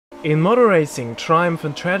In motor racing, triumph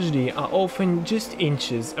and tragedy are often just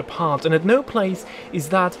inches apart, and at no place is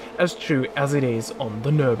that as true as it is on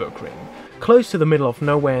the Nürburgring. Close to the middle of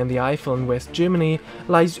nowhere in the Eifel in West Germany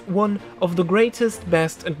lies one of the greatest,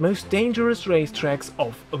 best and most dangerous racetracks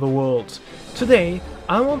of the world. Today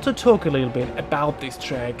I want to talk a little bit about this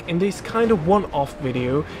track in this kind of one-off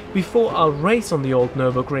video before I'll race on the old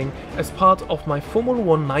Nürburgring as part of my Formula 1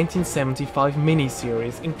 1975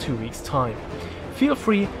 mini-series in 2 weeks' time. Feel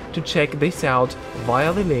free to check this out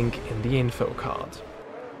via the link in the info card.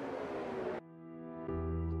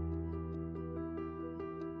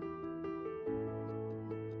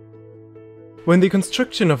 When the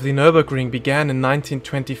construction of the Nürburgring began in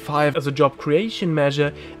 1925 as a job creation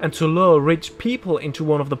measure and to lure rich people into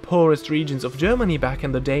one of the poorest regions of Germany back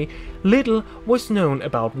in the day, little was known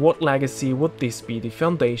about what legacy would this be the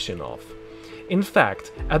foundation of. In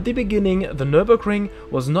fact, at the beginning the Nürburgring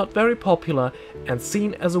was not very popular and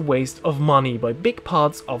seen as a waste of money by big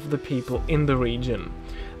parts of the people in the region.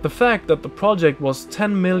 The fact that the project was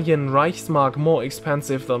 10 million Reichsmark more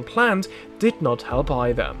expensive than planned did not help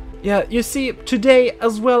either. Yeah, you see, today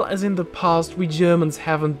as well as in the past, we Germans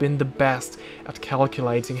haven't been the best at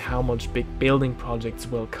calculating how much big building projects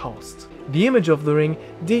will cost. The image of the ring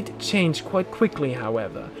did change quite quickly,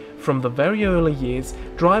 however. From the very early years,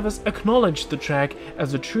 drivers acknowledged the track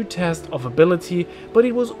as a true test of ability, but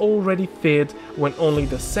it was already feared when only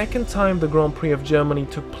the second time the Grand Prix of Germany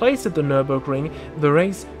took place at the Nürburgring, the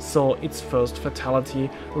race saw its first fatality,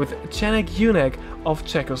 with Čeněk Junek of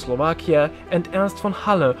Czechoslovakia and Ernst von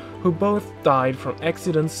Halle, who both died from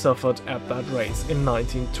accidents suffered at that race in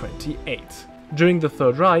 1928. During the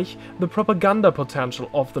Third Reich, the propaganda potential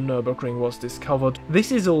of the Nürburgring was discovered.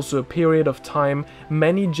 This is also a period of time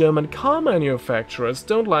many German car manufacturers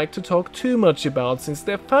don't like to talk too much about, since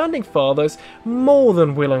their founding fathers more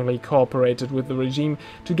than willingly cooperated with the regime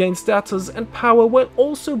to gain status and power while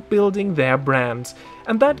also building their brand.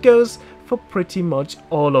 And that goes for pretty much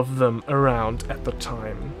all of them around at the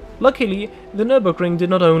time. Luckily, the Nürburgring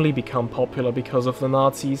did not only become popular because of the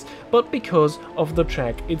Nazis, but because of the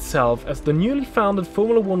track itself, as the newly founded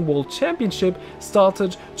Formula 1 World Championship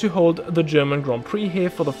started to hold the German Grand Prix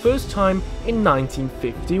here for the first time in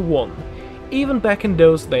 1951. Even back in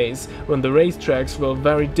those days, when the racetracks were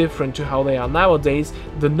very different to how they are nowadays,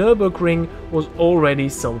 the Nürburgring was already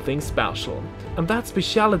something special. And that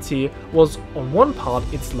speciality was on one part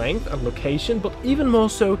its length and location, but even more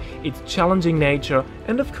so its challenging nature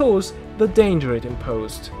and of course the danger it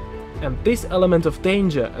imposed. And this element of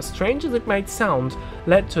danger, as strange as it might sound,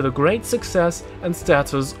 led to the great success and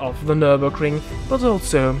status of the Nürburgring, but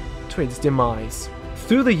also to its demise.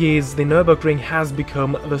 Through the years, the Nürburgring has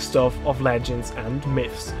become the stuff of legends and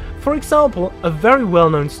myths. For example, a very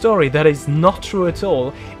well-known story that is not true at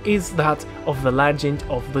all is that of the legend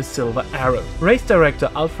of the Silver Arrow. Race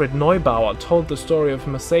director Alfred Neubauer told the story of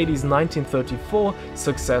Mercedes' 1934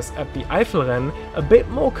 success at the Eifelrennen a bit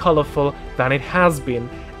more colorful than it has been,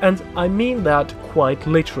 and I mean that quite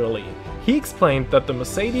literally. He explained that the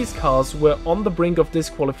Mercedes cars were on the brink of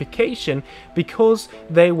disqualification because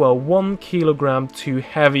they were 1 kilogram too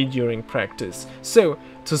heavy during practice. So,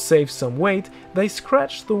 to save some weight, they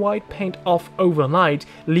scratched the white paint off overnight,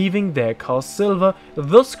 leaving their cars silver,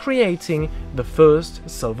 thus creating the first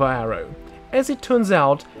Silver Arrow. As it turns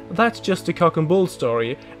out, that's just a cock and bull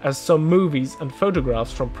story, as some movies and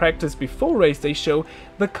photographs from practice before race day show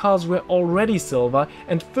the cars were already silver,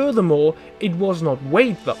 and furthermore, it was not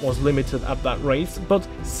weight that was limited at that race, but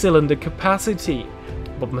cylinder capacity.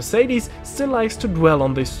 But Mercedes still likes to dwell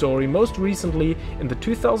on this story, most recently in the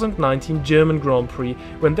 2019 German Grand Prix,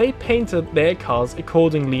 when they painted their cars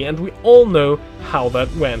accordingly, and we all know how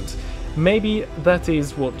that went. Maybe that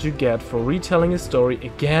is what you get for retelling a story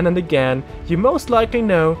again and again you most likely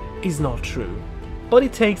know is not true. But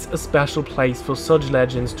it takes a special place for such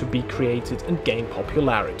legends to be created and gain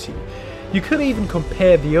popularity. You could even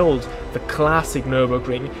compare the classic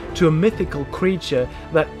Nürburgring to a mythical creature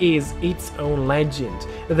that is its own legend.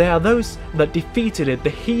 There are those that defeated it, the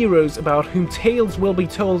heroes about whom tales will be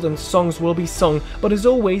told and songs will be sung, but as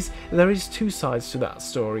always, there is two sides to that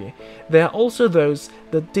story. There are also those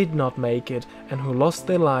that did not make it and who lost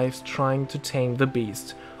their lives trying to tame the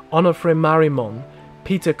beast. Onofre Marimon,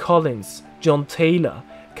 Peter Collins, John Taylor,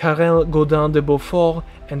 Karel Godin de Beaufort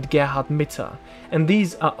and Gerhard Mitter. And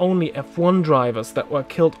these are only F1 drivers that were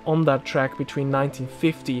killed on that track between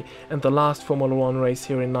 1950 and the last Formula 1 race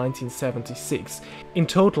here in 1976. In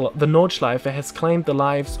total, the Nordschleife has claimed the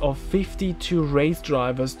lives of 52 race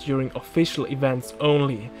drivers during official events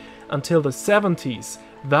only. Until the 70s,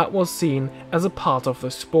 that was seen as a part of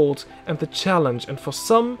the sport and the challenge, and for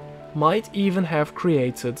some, might even have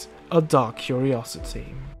created a dark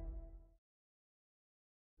curiosity.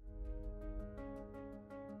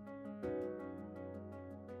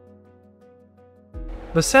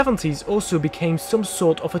 The 70s also became some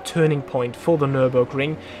sort of a turning point for the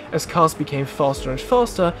Nürburgring, as cars became faster and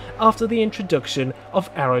faster after the introduction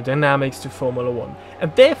of aerodynamics to Formula 1,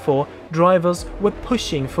 and therefore drivers were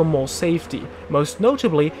pushing for more safety, most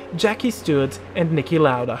notably Jackie Stewart and Niki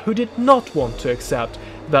Lauda, who did not want to accept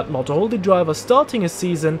that not all the drivers starting a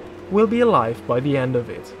season will be alive by the end of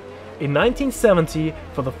it. In 1970,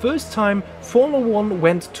 for the first time, Formula 1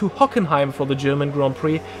 went to Hockenheim for the German Grand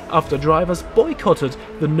Prix after drivers boycotted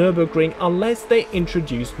the Nürburgring unless they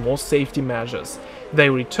introduced more safety measures. They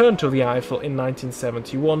returned to the Eifel in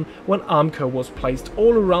 1971 when Armco was placed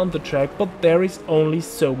all around the track, but there is only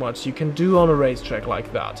so much you can do on a racetrack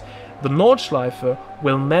like that. The Nordschleife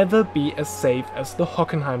will never be as safe as the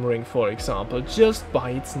Hockenheim ring, for example, just by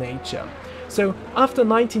its nature. So after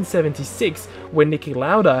 1976, when Niki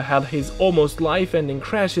Lauda had his almost life-ending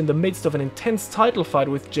crash in the midst of an intense title fight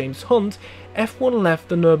with James Hunt, F1 left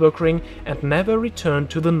the Nürburgring and never returned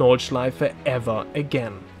to the Nordschleife ever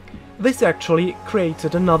again. This actually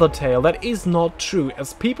created another tale that is not true,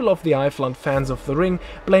 as people of the Eifel and fans of the ring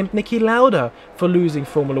blamed Niki Lauda for losing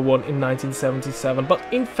Formula 1 in 1977, but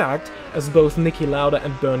in fact, as both Niki Lauda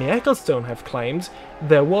and Bernie Ecclestone have claimed,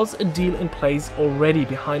 there was a deal in place already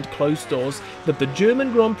behind closed doors that the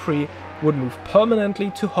German Grand Prix would move permanently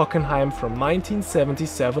to Hockenheim from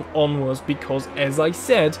 1977 onwards because, as I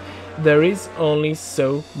said, there is only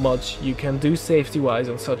so much you can do safety-wise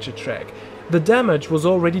on such a track. The damage was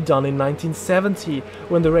already done in 1970,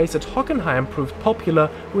 when the race at Hockenheim proved popular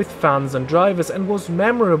with fans and drivers and was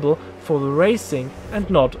memorable for the racing and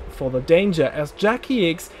not for the danger, as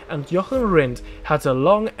Jackie Ickx and Jochen Rindt had a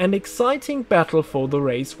long and exciting battle for the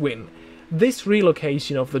race win. This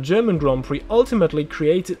relocation of the German Grand Prix ultimately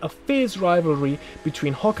created a fierce rivalry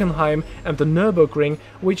between Hockenheim and the Nürburgring,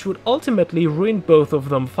 which would ultimately ruin both of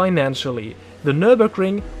them financially. The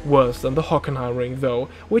Nürburgring worse than the Hockenheim ring though,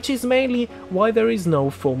 which is mainly why there is no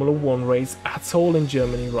Formula 1 race at all in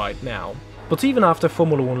Germany right now. But even after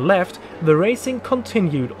Formula 1 left, the racing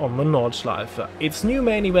continued on the Nordschleife. Its new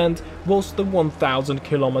main event was the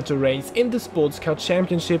 1000-kilometer race in the Sports Car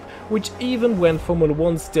Championship, which even when Formula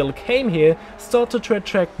 1 still came here, started to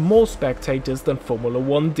attract more spectators than Formula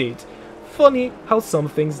 1 did. Funny how some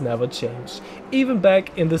things never change. Even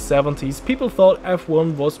back in the 70s, people thought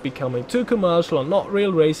F1 was becoming too commercial and not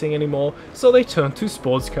real racing anymore, so they turned to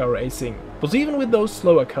sports car racing. But even with those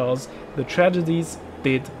slower cars, the tragedies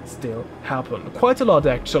did still happen. Quite a lot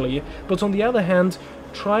actually, but on the other hand,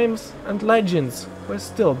 triumphs and legends were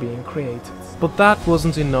still being created. But that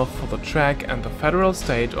wasn't enough for the track and the federal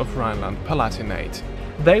state of Rhineland-Palatinate.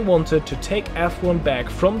 They wanted to take F1 back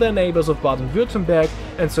from their neighbors of Baden-Württemberg,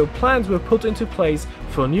 and so plans were put into place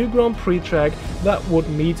for a new Grand Prix track that would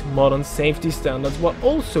meet modern safety standards while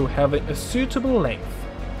also having a suitable length.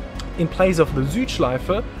 In place of the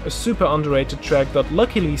Südschleife, a super underrated track that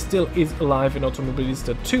luckily still is alive in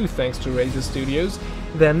Automobilista 2 thanks to Razer Studios,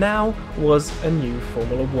 there now was a new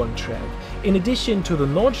Formula 1 track, in addition to the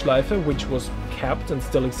Nordschleife, which was kept and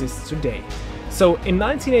still exists today. So in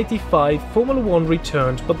 1985 Formula 1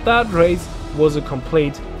 returned, but that race was a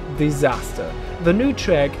complete disaster. The new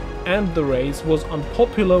track and the race was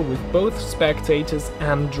unpopular with both spectators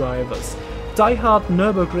and drivers. Die-hard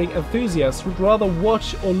Nürburgring enthusiasts would rather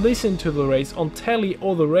watch or listen to the race on telly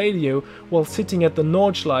or the radio while sitting at the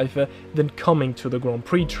Nordschleife than coming to the Grand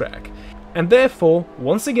Prix track. And therefore,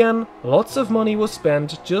 once again, lots of money was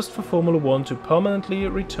spent just for Formula 1 to permanently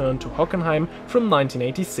return to Hockenheim from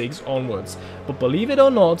 1986 onwards. But believe it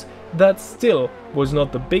or not, that still was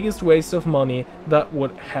not the biggest waste of money that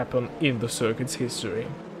would happen in the circuit's history.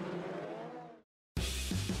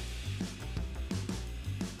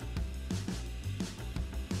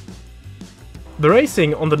 The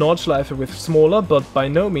racing on the Nordschleife with smaller but by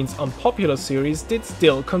no means unpopular series did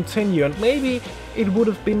still continue, and maybe it would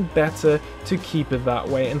have been better to keep it that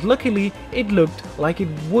way, and luckily it looked like it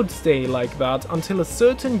would stay like that until a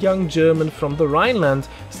certain young German from the Rhineland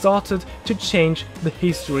started to change the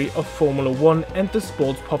history of Formula 1 and the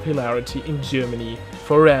sport's popularity in Germany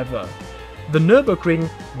forever. The Nürburgring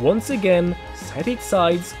once again set its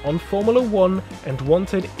sights on Formula 1 and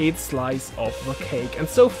wanted its slice of the cake, and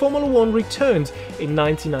so Formula 1 returned in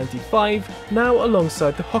 1995, now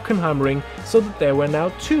alongside the Hockenheim ring, so that there were now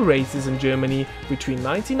 2 races in Germany between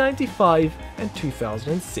 1995 and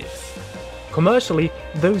 2006. Commercially,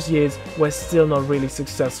 those years were still not really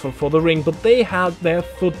successful for the ring, but they had their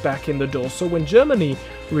foot back in the door, so when Germany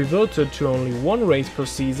reverted to only one race per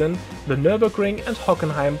season, the Nürburgring and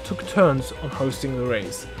Hockenheim took turns on hosting the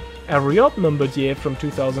race. Every odd-numbered year from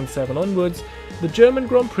 2007 onwards, the German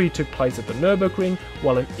Grand Prix took place at the Nürburgring,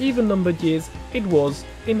 while in even-numbered years it was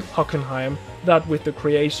in Hockenheim that, with the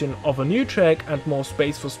creation of a new track and more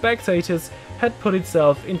space for spectators, had put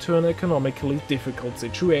itself into an economically difficult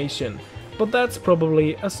situation. But that's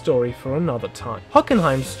probably a story for another time.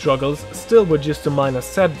 Hockenheim's struggles still were just a minor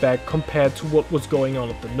setback compared to what was going on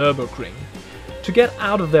at the Nürburgring. To get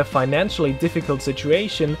out of their financially difficult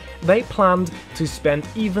situation, they planned to spend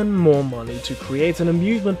even more money to create an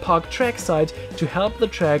amusement park trackside to help the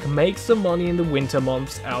track make some money in the winter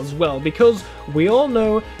months as well, because we all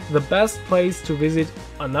know the best place to visit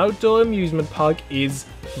an outdoor amusement park is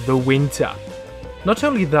the winter. Not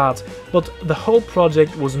only that, but the whole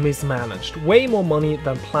project was mismanaged. Way more money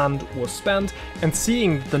than planned was spent, and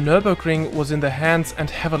seeing the Nürburgring was in the hands and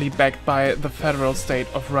heavily backed by the federal state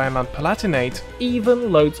of Rhineland-Palatinate,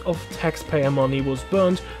 even loads of taxpayer money was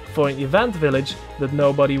burned for an event village that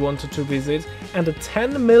nobody wanted to visit, and a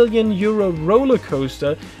 10 million euro roller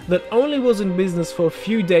coaster that only was in business for a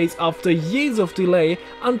few days after years of delay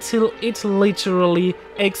until it literally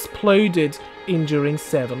exploded, injuring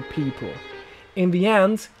 7 people. In the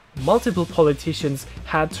end, multiple politicians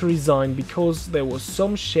had to resign because there was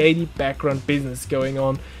some shady background business going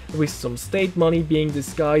on, with some state money being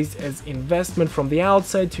disguised as investment from the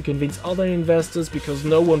outside to convince other investors, because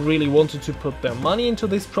no one really wanted to put their money into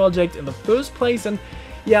this project in the first place. And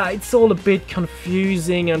yeah, it's all a bit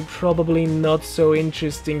confusing and probably not so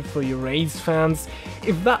interesting for your race fans.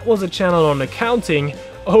 If that was a channel on accounting,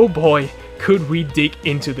 oh boy, could we dig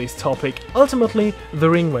into this topic. Ultimately, the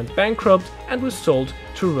ring went bankrupt and was sold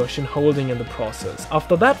to Russian holding in the process.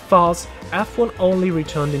 After that farce, F1 only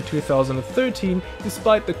returned in 2013,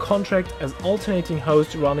 despite the contract as alternating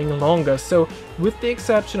host running longer, so with the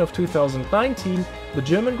exception of 2019, the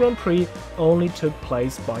German Grand Prix only took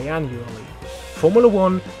place biannually. Formula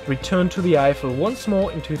 1 returned to the Eifel once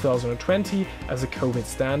more in 2020 as a COVID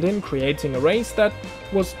stand-in, creating a race that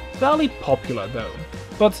was fairly popular though.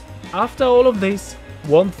 But after all of this,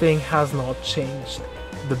 one thing has not changed.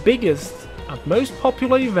 The biggest and most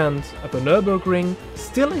popular event at the Nürburgring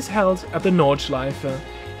still is held at the Nordschleife,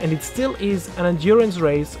 and it still is an endurance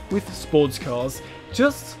race with sports cars,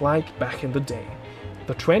 just like back in the day.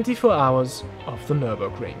 The 24 hours of the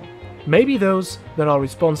Nürburgring. Maybe those that are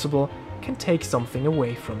responsible can take something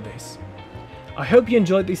away from this. I hope you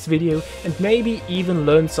enjoyed this video and maybe even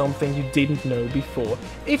learned something you didn't know before.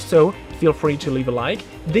 If so, feel free to leave a like.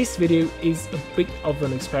 This video is a bit of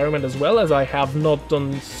an experiment as well, as I have not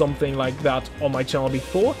done something like that on my channel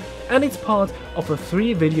before, and it's part of a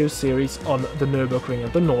 3-video series on the Nürburgring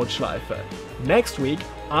and the Nordschleife. Next week,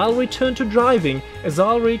 I'll return to driving, as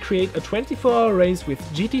I'll recreate a 24-hour race with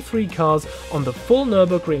GT3 cars on the full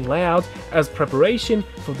Nürburgring layout as preparation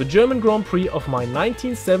for the German Grand Prix of my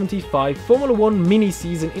 1975 Formula 1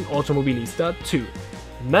 mini-season in Automobilista 2.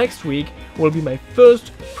 Next week will be my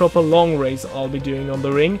first proper long race I'll be doing on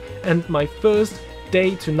the ring, and my first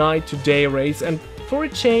day-to-night-to-day race, and for a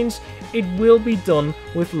change it will be done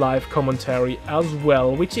with live commentary as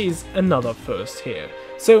well, which is another first here.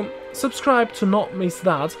 So subscribe to not miss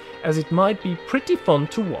that, as it might be pretty fun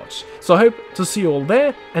to watch. So I hope to see you all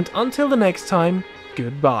there, and until the next time,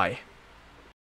 goodbye.